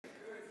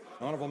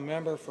Honourable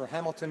Member for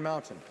Hamilton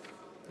Mountain.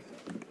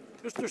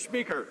 Mr.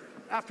 Speaker,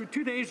 after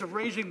 2 days of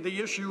raising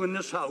the issue in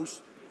this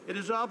House, it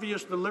is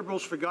obvious the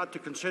Liberals forgot to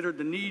consider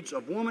the needs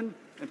of women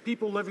and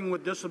people living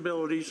with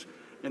disabilities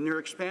in their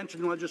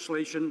expansion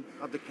legislation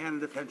of the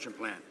Canada Pension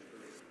Plan.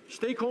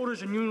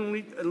 Stakeholders and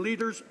union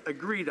leaders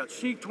agree that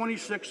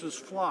C-26 is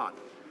flawed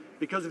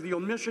because of the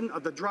omission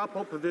of the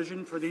dropout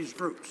provision for these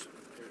groups.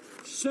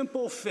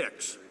 Simple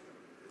fix.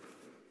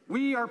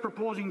 We are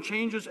proposing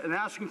changes and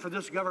asking for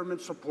this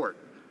government support.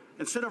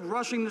 Instead of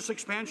rushing this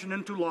expansion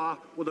into law,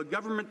 will the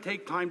government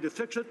take time to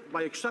fix it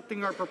by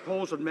accepting our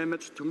proposed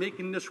amendments to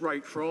making this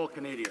right for all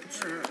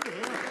Canadians?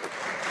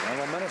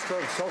 Honourable Minister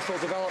of Social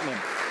Development.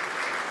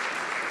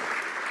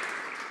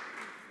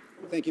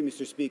 Thank you,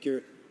 Mr.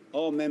 Speaker.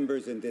 All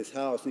members in this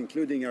House,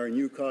 including our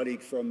new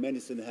colleague from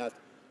Medicine Hat,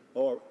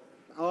 are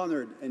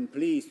honoured and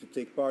pleased to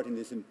take part in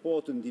this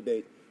important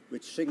debate,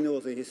 which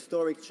signals a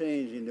historic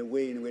change in the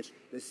way in which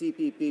the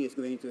CPP is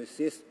going to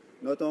assist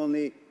not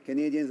only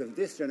Canadians of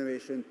this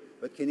generation,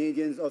 but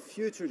Canadians of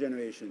future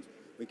generations.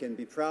 We can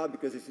be proud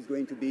because this is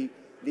going to be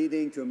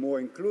leading to a more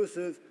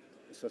inclusive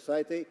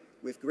society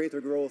with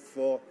greater growth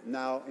for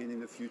now and in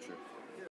the future.